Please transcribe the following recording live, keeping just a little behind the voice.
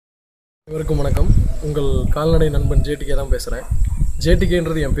அனைவருக்கும் வணக்கம். உங்கள் கால்நடை நண்பன் JTK தான் பேசுகிறேன்.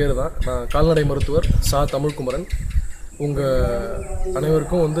 JTKன்றது என் பேர் தான். நான் கால்நடை மருத்துவர் தமிழ்குமரன். உங்கள்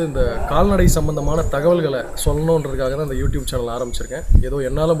அனைவருக்கும் இந்த கால்நடை சம்பந்தமான தகவல்களை சொல்லணுன்றதுக்காக தான் இந்த யூடியூப் சேனல் ஆரம்பிச்சிருக்கேன். ஏதோ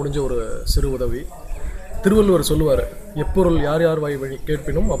என்னால் முடிஞ்ச ஒரு சிறு உதவி. திருவள்ளுவர் சொல்லுவார், எப்பொருள் யார் யார் வாய் வழி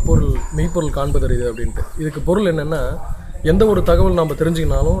கேட்பினும் அப்பொருள் மெய்ப்பொருள் காண்பதறிது அப்படின்ட்டு. இதுக்கு பொருள் என்னென்னா, எந்த ஒரு தகவல் நம்ம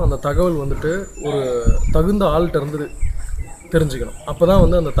தெரிஞ்சுக்கினாலும் அந்த தகவல் ஒரு தகுந்த ஆள்கிட்ட இருந்து தெரிஞ்சுக்கணும். அப்போ தான்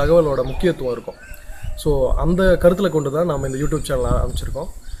அந்த தகவலோட முக்கியத்துவம் இருக்கும். ஸோ அந்த கருத்தில் கொண்டு தான் நாம் இந்த யூடியூப் சேனல் ஆரம்பிச்சிருக்கோம்.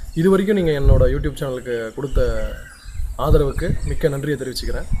 இது வரைக்கும் நீங்கள் என்னோடய யூடியூப் சேனலுக்கு கொடுத்த ஆதரவுக்கு மிக்க நன்றியை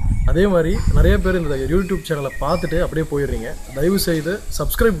தெரிவிச்சுக்கிறேன். அதே மாதிரி நிறைய பேர் இந்த யூடியூப் சேனலை பார்த்துட்டு அப்படியே போயிடுறீங்க. தயவுசெய்து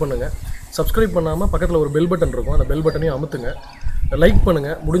சப்ஸ்கிரைப் பண்ணுங்கள். சப்ஸ்கிரைப் பண்ணாமல் பக்கத்தில் ஒரு பெல் பட்டன் இருக்கும், அந்த பெல் பட்டனையும் அமுத்துங்க. லைக்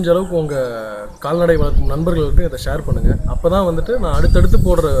பண்ணுங்கள். முடிஞ்ச அளவுக்கு உங்கள் கால்நடை வளர்க்கும் நண்பர்களுக்கு இதை ஷேர் பண்ணுங்கள். அப்போ தான் நான் அடுத்தடுத்து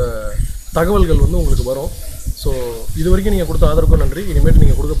போடுற தகவல்கள் உங்களுக்கு வரும். ஸோ இது வரைக்கும் நீங்கள் கொடுத்த ஆதரவுக்கும் நன்றி. இனிமேட்டு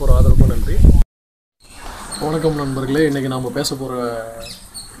நீங்கள் கொடுக்க போகிற ஆதரவுக்கும் நன்றி. வணக்கம் நண்பர்களே. இன்றைக்கி நாம் பேச போகிற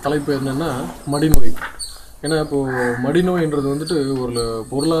தலைப்பு என்னென்னா மடி நோய். ஏன்னா இப்போது மடி நோயின்றது ஒரு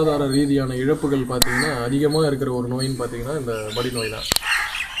பொருளாதார ரீதியான இழப்புகள் பார்த்திங்கன்னா அதிகமாக இருக்கிற ஒரு நோயின்னு பார்த்திங்கன்னா இந்த மடி நோய் தான்.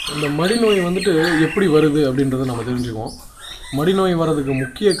 இந்த மடி நோய் எப்படி வருது அப்படின்றத நம்ம தெரிஞ்சுக்குவோம். மடி நோய் வர்றதுக்கு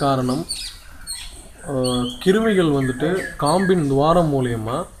முக்கிய காரணம் கிருமிகள் காம்பின் துவாரம்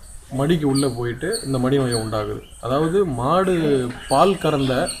மூலயமா மடிக்கு உள்ளே போயிட்டு இந்த மடி நோயை உண்டாகுது. அதாவது மாடு பால்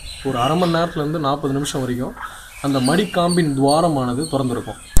கறந்த ஒரு அரை மணி நேரத்துலேருந்து 40 நிமிஷம் வரைக்கும் அந்த மடி காம்பின் துவாரமானது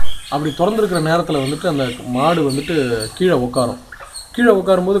திறந்துருக்கும். அப்படி திறந்துருக்கிற நேரத்தில் அந்த மாடு கீழே உட்காரும். கீழே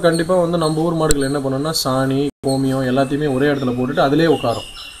உட்காரும்போது கண்டிப்பாக நம்ம ஊர் மாடுகள் என்ன பண்ணோன்னா சாணி கோமியம் எல்லாத்தையுமே ஒரே இடத்துல போட்டுட்டு அதிலே உட்காரும்.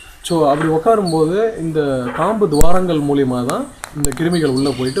 ஸோ அப்படி உட்காரும்போது இந்த காம்பு துவாரங்கள் மூலியமாக தான் இந்த கிருமிகள்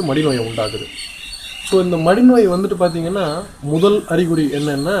உள்ளே போயிட்டு மடி நோயை உண்டாகுது. ஸோ இந்த மடி நோய் பார்த்திங்கன்னா முதல் அறிகுறி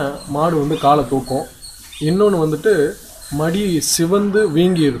என்னென்னா மாடு காலை தூக்கும். இன்னொன்று மடி சிவந்து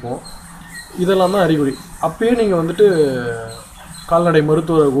வீங்கி இருக்கும். இதெல்லாம் தான் அறிகுறி. அப்பயே நீங்கள் கால்நடை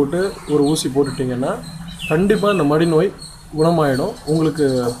மருத்துவரை கூட்டு ஒரு ஊசி போட்டுட்டிங்கன்னா கண்டிப்பாக இந்த மடி நோய் குணமாயிடும். உங்களுக்கு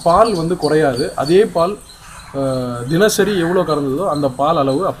பால் குறையாது. அதே பால் தினசரி எவ்வளோ கறந்ததோ அந்த பால்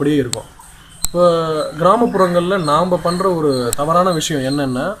அளவு அப்படியே இருக்கும். இப்போ கிராமப்புறங்களில் நாம் பண்ணுற ஒரு தவறான விஷயம்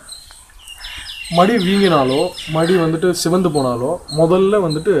என்னென்னா, மடி வீங்கினாலோ மடி சிவந்து போனாலோ முதல்ல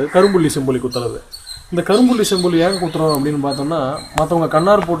கரும்புள்ளி செம்புள்ளி குத்துறது. இந்த கரும்புள்ளி செம்புள்ளி ஏன் குத்துறோம் அப்படின்னு பார்த்தோம்னா, மற்றவங்க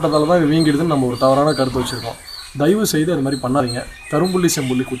கண்ணார் போட்டதால தான் இது வீங்கிடுதுன்னு நம்ம ஒரு தவறான கருத்து வச்சுருக்கோம். தயவு செய்து அது மாதிரி பண்ணாதீங்க. கரும்புள்ளி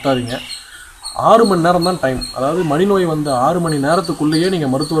செம்புள்ளி குத்தாதீங்க. 6 மணி நேரம் தான் டைம். அதாவது மடி நோய் 6 மணி நேரத்துக்குள்ளேயே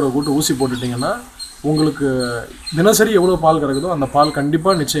நீங்கள் மருத்துவரை கூட்டு ஊசி போட்டுட்டிங்கன்னா உங்களுக்கு தினசரி எவ்வளோ பால் கறக்குதோ அந்த பால்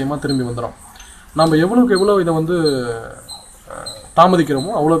கண்டிப்பாக நிச்சயமாக திரும்பி வந்துடும். நம்ம எவ்வளோக்கு எவ்வளோ இதை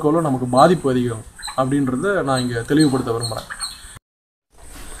தாமதிக்கிறோமோ அவ்வளோக்கு எவ்வளோ நமக்கு பாதிப்பு அதிகம் அப்படின்றத நான் இங்கே தெளிவுபடுத்த விரும்புகிறேன்.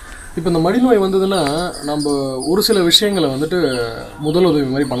 இப்போ இந்த மடி நோய் வந்ததுன்னா நம்ம ஒரு சில விஷயங்களை முதலுதவி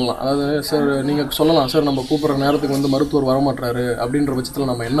மாதிரி பண்ணலாம். அதாவது சார் நீங்கள் சொல்லலாம், சார் நம்ம கூப்பிட்ற நேரத்துக்கு மருத்துவர் வரமாட்டாரு அப்படின்ற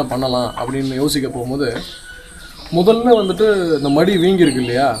பட்சத்தில் நம்ம என்ன பண்ணலாம் அப்படின்னு யோசிக்க போகும்போது, முதல்ல இந்த மடி வீங்கியிருக்கு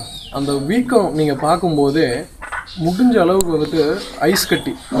இல்லையா, அந்த வீக்கம் நீங்கள் பார்க்கும்போதே முடிஞ்ச அளவுக்கு ஐஸ்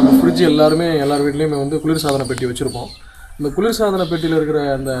கட்டி, நம்ம ஃப்ரிட்ஜ் எல்லார் வீட்லேயுமே குளிர்சாதன பெட்டி வச்சுருப்போம். இந்த குளிர்சாதன பெட்டியில் இருக்கிற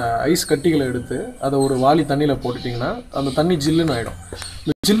அந்த ஐஸ் கட்டிகளை எடுத்து அதை ஒரு வாளி தண்ணியில் போட்டுட்டிங்கன்னா அந்த தண்ணி ஜில்லுன்னு ஆகிடும்.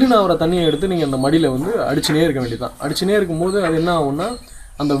 இந்த ஜில்லுன்னு ஆகிற தண்ணியை எடுத்து நீங்கள் அந்த மடியில் அடிச்சுனே இருக்க வேண்டியதான். அடிச்சுனே இருக்கும்போது அது என்ன ஆகும்னா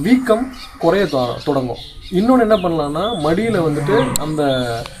அந்த வீக்கம் குறைய தொடங்கும். இன்னொன்று என்ன பண்ணலான்னா, மடியில் அந்த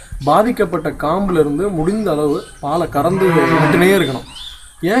பாதிக்கப்பட்ட காம்புலேருந்து முடிந்த அளவு பாலை கறந்து விட்டுனே இருக்கணும்.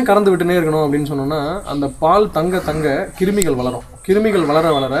 ஏன் கறந்து விட்டுனே இருக்கணும் அப்படின்னு சொன்னோன்னா, அந்த பால் தங்க கிருமிகள் வளரும். கிருமிகள் வளர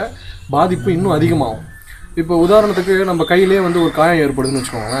வளர பாதிப்பு இன்னும் அதிகமாகும். இப்போ உதாரணத்துக்கு நம்ம கையிலே ஒரு காயம் ஏற்படுதுன்னு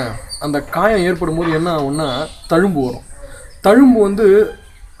வச்சுக்கோங்களேன். அந்த காயம் ஏற்படும் போது என்ன ஆகும்னா தழும்பு வரும். தழும்பு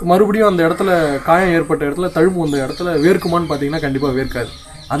மறுபடியும் அந்த இடத்துல காயம் ஏற்பட்ட இடத்துல தழும்பு வந்த இடத்துல வேர்க்குமான்னு பார்த்தீங்கன்னா கண்டிப்பாக வேர்க்காது.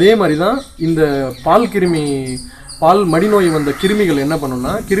 அதே மாதிரி தான் இந்த பால் மடி நோய் வந்த கிருமிகள் என்ன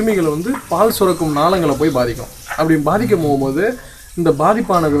பண்ணுன்னா, கிருமிகளை பால் சுரக்கும் நாளங்களை போய் பாதிக்கும். அப்படி பாதிக்க போகும்போது இந்த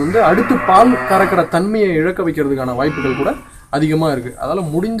பாதிப்பானது அடுத்து பால் கறக்கிற தன்மையை இழக்க வைக்கிறதுக்கான வாய்ப்புகள் கூட அதிகமாக இருக்குது. அதனால்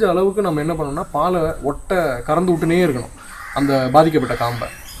முடிஞ்ச அளவுக்கு நம்ம என்ன பண்ணோம்னா பாலை கறந்து விட்டுனே இருக்கணும் அந்த பாதிக்கப்பட்ட காம்பை.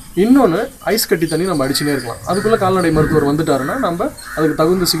 இன்னொன்று ஐஸ் கட்டி தண்ணி நம்ம அடிச்சுனே இருக்கலாம். அதுக்குள்ளே கால்நடை மருத்துவர் வந்துட்டாருன்னா நம்ம அதுக்கு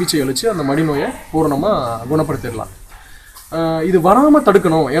தகுந்த சிகிச்சை அளித்து அந்த மடி நோயை பூரணமாக குணப்படுத்திடலாம். இது வராமல்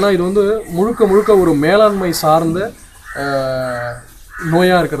தடுக்கணும். ஏன்னா இது முழுக்க ஒரு மேலாண்மை சார்ந்த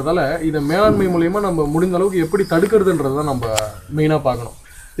நோயாக இருக்கிறதால இதை மேலாண்மை மூலயமா நம்ம முடிந்த அளவுக்கு எப்படி தடுக்கிறதுன்றது தான் நம்ம மெயினாக பார்க்கணும்.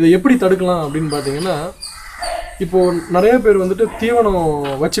 இதை எப்படி தடுக்கலாம் அப்படின்னு பார்த்தீங்கன்னா, இப்போது நிறைய பேர் தீவனம்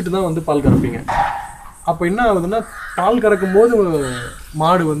வச்சுட்டு தான் பால் கறப்பீங்க. அப்போ என்ன ஆகுதுன்னா, பால் கறக்கும் போது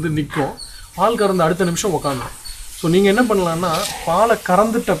மாடு நிற்கும். பால் கறந்த அடுத்த நிமிஷம் உட்காந்துடும். ஸோ நீங்கள் என்ன பண்ணலான்னா, பாலை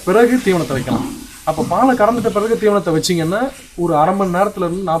கறந்துட்ட பிறகு தீவனத்தை வைக்கலாம். அப்போ பாலை கறந்துட்ட பிறகு தீவனத்தை வச்சிங்கன்னா ஒரு அரை மணி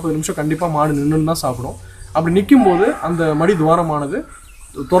நேரத்துலேருந்து 40 நிமிஷம் கண்டிப்பாக மாடு நின்றுன்னு தான் சாப்பிடும். அப்படி நிற்கும்போது அந்த மடி துவாரமானது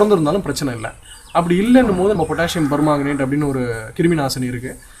திறந்துருந்தாலும் பிரச்சனை இல்லை. அப்படி இல்லைன்னும் போது நம்ம பொட்டாசியம் பர்மாங்கனேட் அப்படின்னு ஒரு கிருமி நாசினி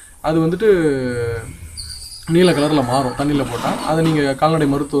இருக்குது. அது வந்துட்டு நீல கலரில் மாறும் தண்ணியில் போட்டால். அதை நீங்கள் கால்நடை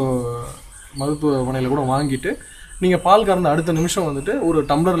மருத்துவமனையில் கூட வாங்கிட்டு நீங்கள் பால் கறந்த அடுத்த நிமிஷம் வந்துட்டு ஒரு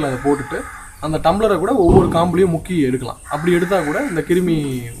டம்ளரில் அதை போட்டுட்டு அந்த டம்ளரை கூட ஒவ்வொரு காம்புலையும் முக்கி எடுக்கலாம். அப்படி எடுத்தால் கூட இந்த கிருமி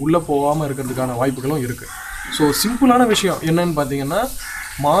உள்ளே போகாமல் இருக்கிறதுக்கான வாய்ப்புகளும் இருக்குது. ஸோ சிம்பிளான விஷயம் என்னன்னு பார்த்தீங்கன்னா,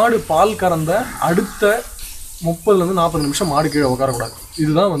 மாடு பால் கறந்த அடுத்த 30லேருந்து 40 நிமிஷம் மாடு கீழே உட்காரக்கூடாது.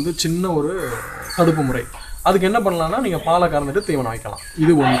 இதுதான் வந்து சின்ன ஒரு தடுப்பு முறை. அதுக்கு என்ன பண்ணலான்னா, நீங்கள் பாலை கறந்துட்டு தீவனம் வைக்கலாம்.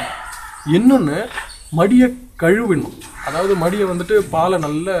 இது ஒன்று. இன்னொன்று, மடியை கழுவிடணும். அதாவது மடியை வந்துட்டு பாலை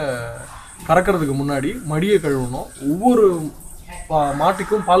நல்ல கறக்கிறதுக்கு முன்னாடி மடியை கழுவணும். ஒவ்வொரு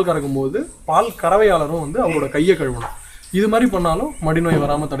மாட்டுக்கும் பால் கறக்கும் போது பால் கறவையாளரும் வந்து அவரோட கையை கழுவணும். இது மாதிரி பண்ணாலும் மடிநோய்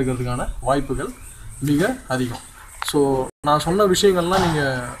வராமல் தடுக்கிறதுக்கான வாய்ப்புகள் மிக அதிகம். ஸோ நான் சொன்ன விஷயங்கள்லாம்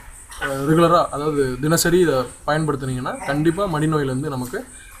நீங்கள் ரெகுலராக, அதாவது தினசரி இதை பயன்படுத்துனீங்கன்னா கண்டிப்பாக மடிநோயிலேருந்து நமக்கு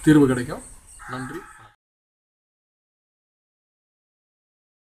தீர்வு கிடைக்கும். நன்றி.